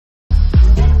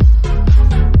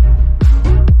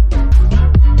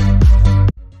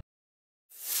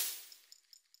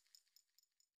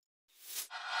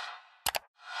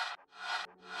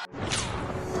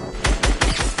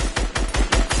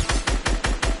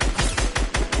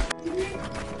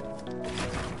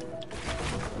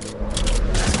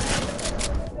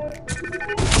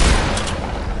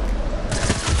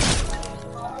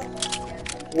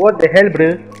What the hell,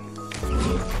 bro?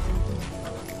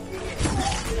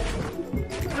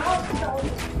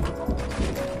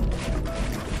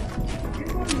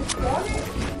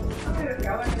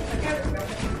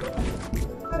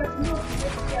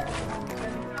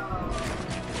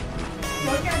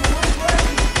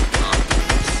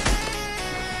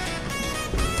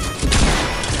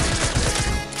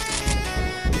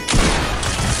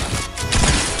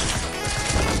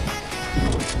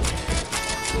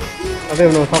 I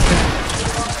don't know what's happening.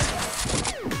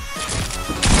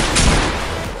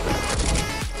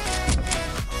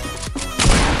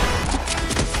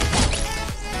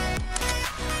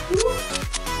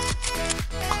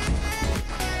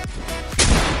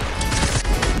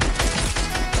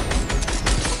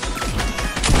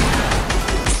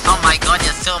 Oh my god,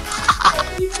 you're so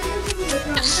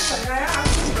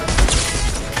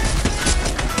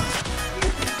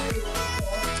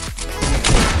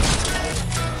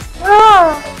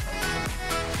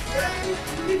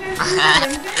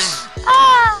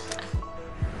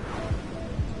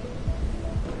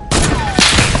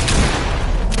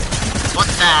What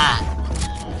the?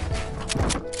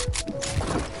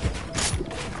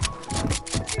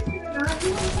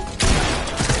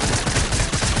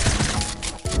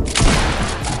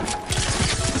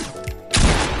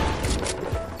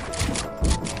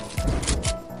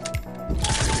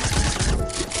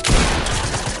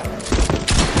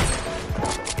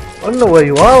 I don't know where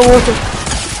you are, Walter.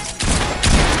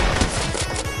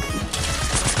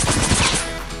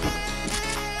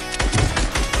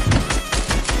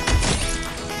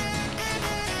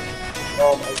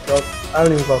 Oh my god, I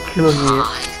haven't even got a kill on you yet.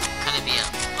 It's gonna be a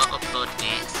upload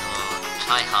day, so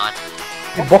try hard.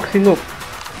 You're boxing up.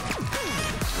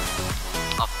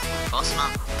 Of course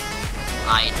not. I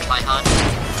try hard.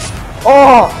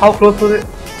 Oh, how close was it?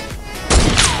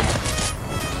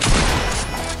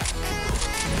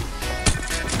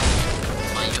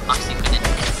 Are you actually gonna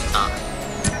start?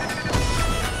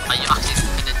 Are you actually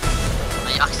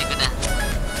gonna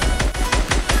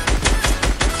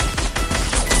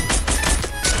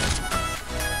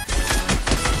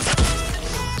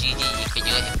GG, you could do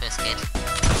it your first kill.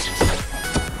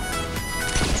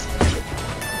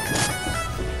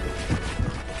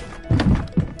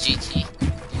 GG.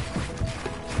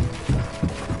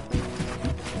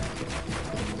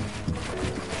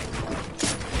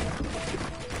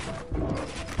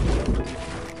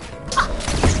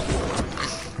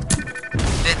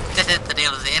 This is the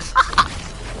real Zaynh.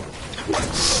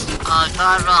 Oh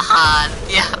god, Rohan.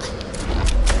 Yeah.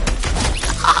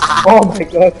 Oh my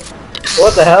god.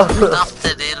 What the hell? That's the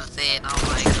real Zaynh. Oh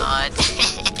my god.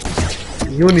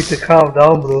 You need to calm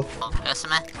down, bro. Oh,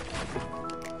 personally.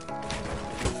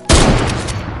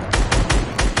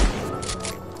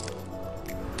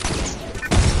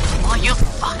 Oh, you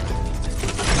fuck.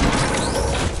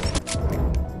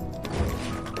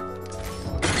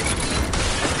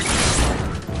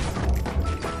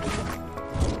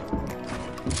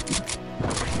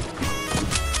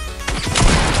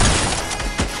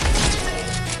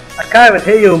 I can't even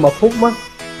hit you with my poop, man.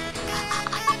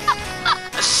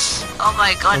 Oh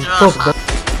my god, I'm Rohan. so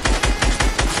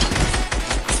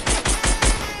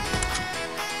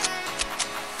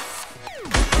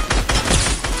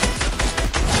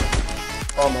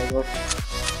Oh my god.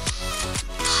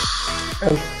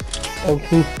 I'm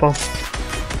too spam.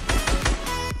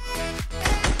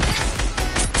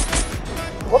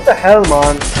 What the hell,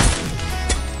 man?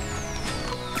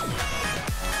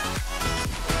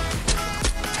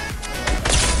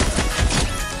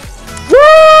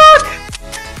 What?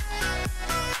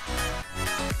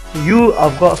 You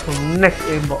have got some next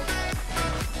aimbot.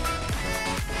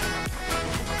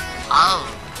 Oh.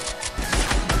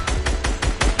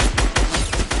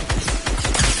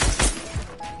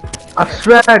 I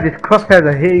swear this crosshairs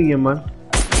are hitting you, man.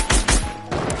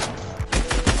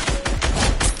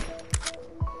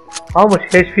 How much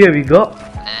HP have you got?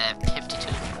 52.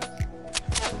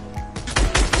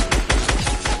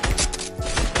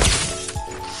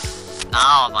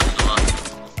 Now I'm on lower.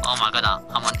 Oh my god,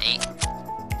 I'm on 8.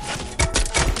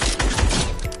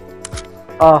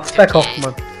 Ah, back off,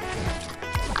 man.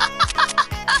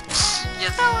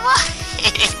 You're so funny.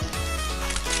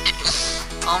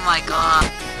 Oh my god.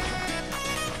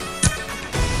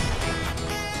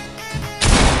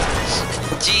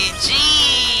 GG!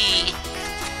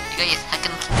 You got your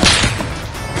second kill.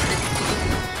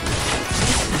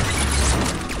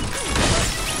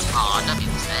 Oh, don't be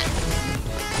upset.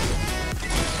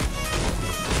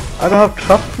 I don't have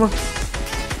traps, man.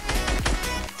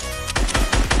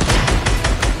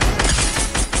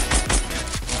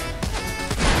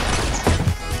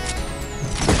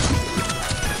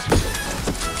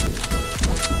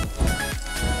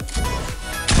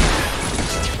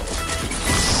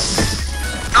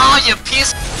 Oh, you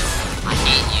piece! I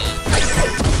hate you.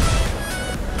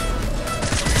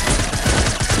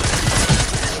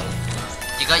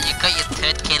 You got your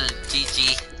third kill, GG.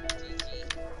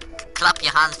 Clap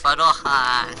your hands for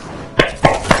Rohan.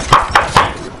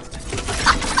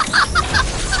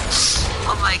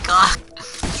 Oh my god.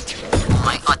 Oh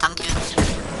my god, thank you.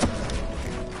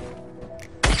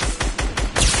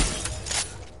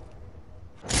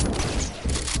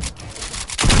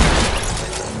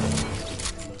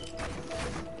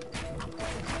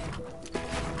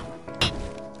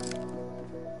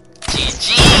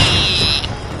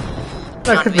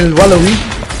 Except there's Wallaby.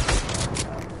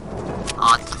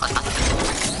 Oh,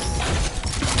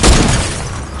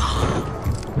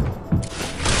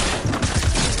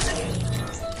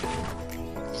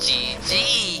 GG.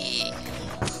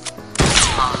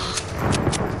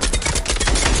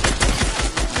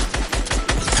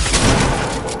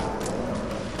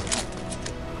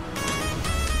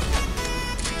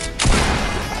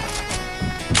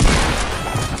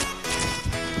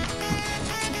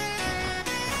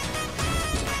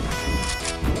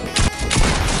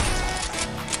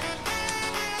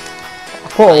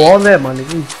 Oh, all there, man. I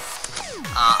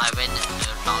went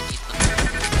down people.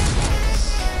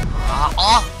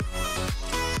 Oh!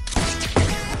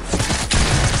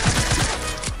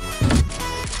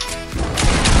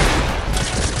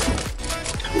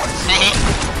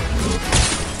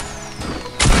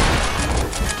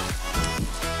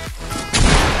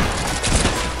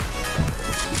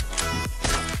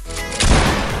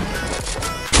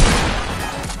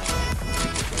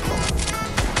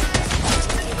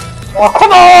 Oh,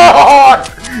 come on!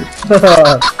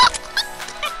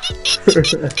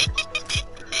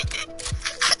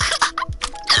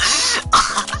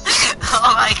 Oh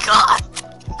my god!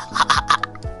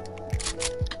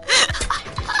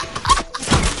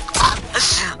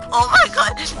 Oh my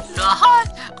god! God!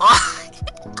 Oh.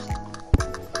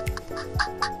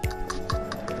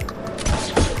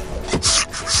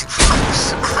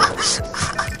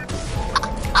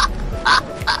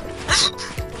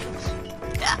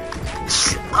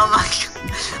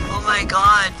 Oh my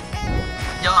god!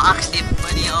 You're actually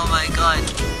funny, oh my god!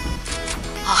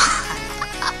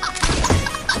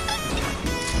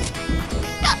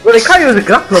 Bro, they can't use a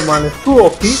grappler, man, it's too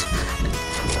OP.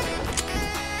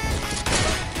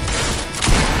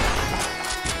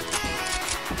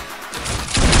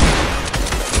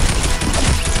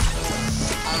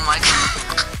 Oh my god!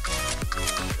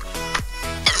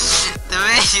 The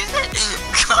way you said,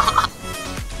 god!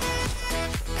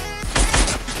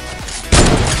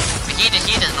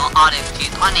 He does not RMG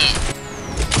on it.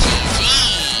 GG.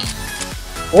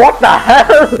 What the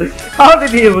hell? How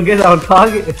did he even get on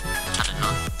target? I don't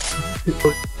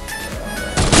know.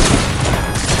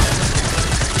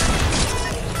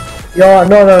 Yo,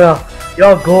 no.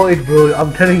 You're goated, bro.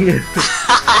 I'm telling you.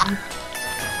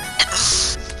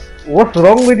 What's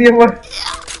wrong with you, man?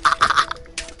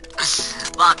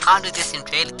 Well, I can't do this in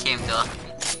trail game though.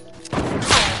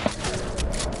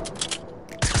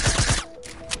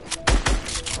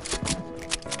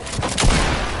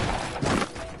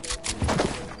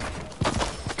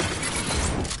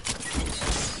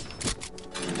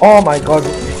 Oh my god.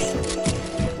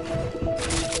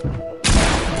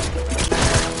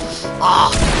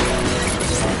 Oh!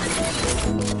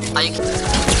 Are you...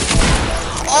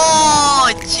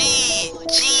 Oh! G!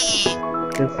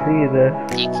 Can see there.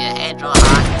 Take your head,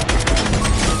 Rohan.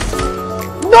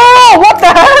 No! What the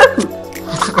hell?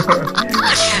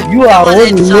 You are one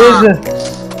laser.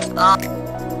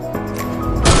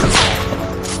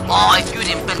 Oh, if you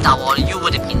didn't build that wall, you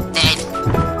would have been dead.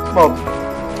 Come on.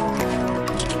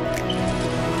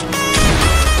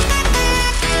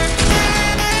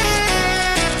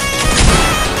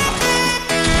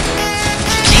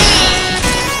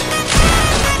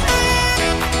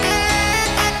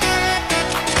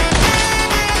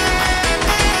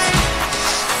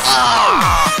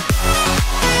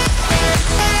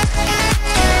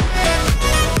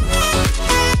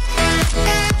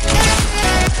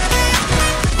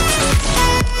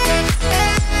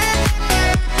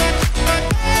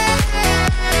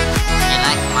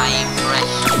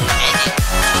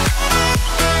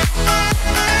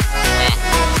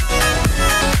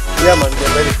 Yeah man, get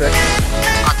ready for it.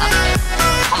 Oh, that's it.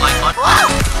 Oh my god. Wow!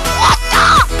 What the?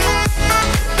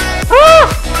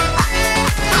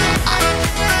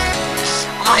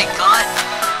 Oh my god.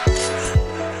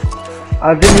 I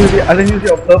didn't use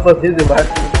it on purpose, did it, man?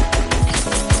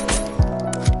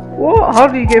 What? How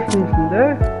do you get from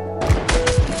there?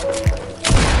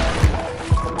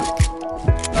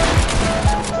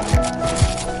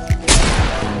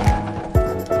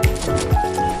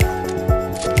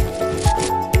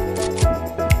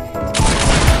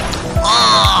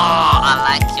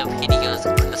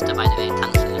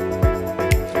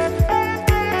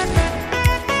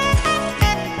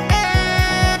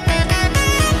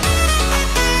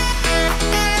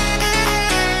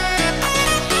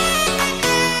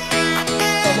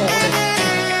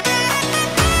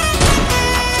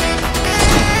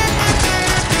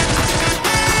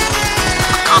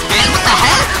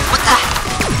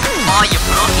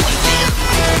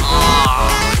 Oh,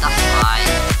 that's why.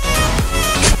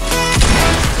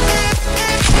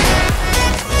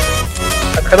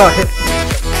 I cannot hit.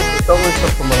 It's always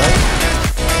stuff from my life.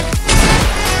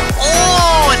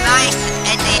 Oh, nice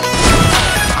ending.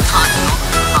 I can't go.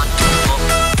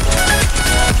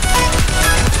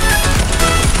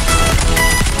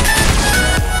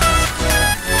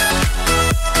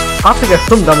 I have to get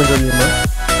some damage on you, man.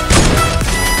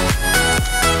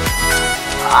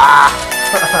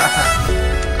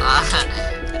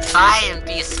 Try and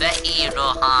be sweaty,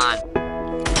 Rohan.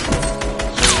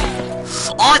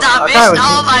 Oh, that missed!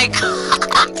 Oh my god!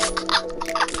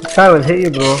 I will hit you,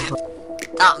 bro.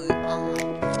 That.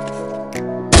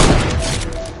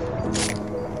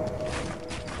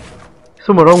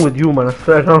 Something wrong with you, man. I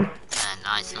swear down.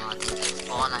 Nice, no, I think it's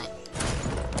Fortnite.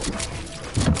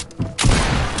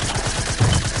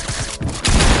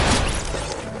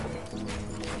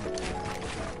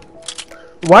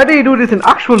 Why do you do this in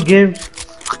actual games?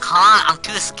 I can't, I'm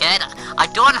too scared. I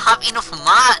don't have enough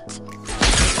mats.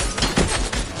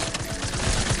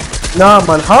 Nah,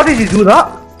 man. How did you do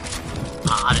that?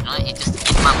 I don't know, it just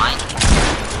hit my mind.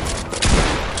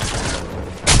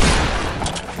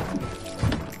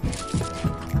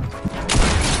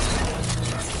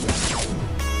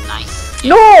 Nice.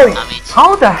 No! Damage.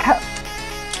 How the hell?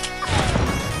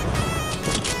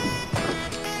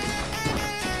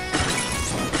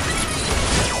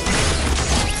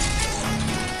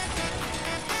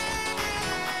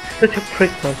 Such a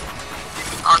prick, man.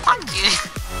 Oh, thank you.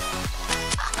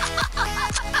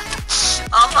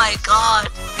 Oh my god.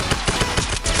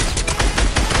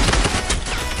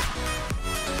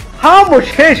 How much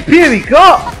HP have we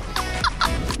got?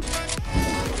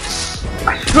 I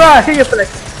swear I hit you for like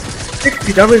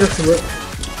 60 damage or something.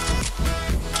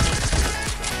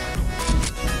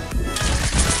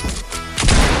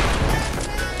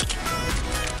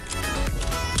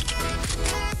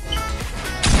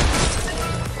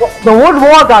 The one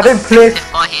wall that I didn't place.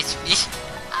 4 HP.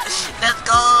 Let's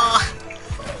go.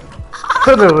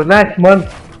 Son of a nice man.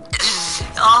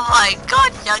 Oh my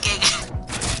god, jogging.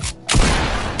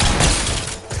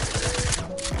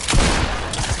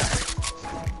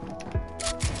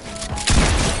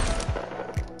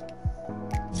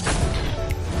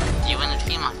 Do you win the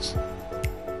team match?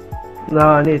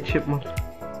 Nah, I need a chip, man.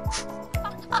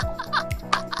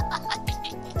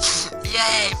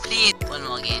 Yay, please. One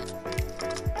more game.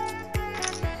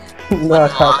 No, I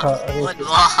can't. I need One chip.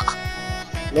 more.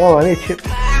 No, I need chip.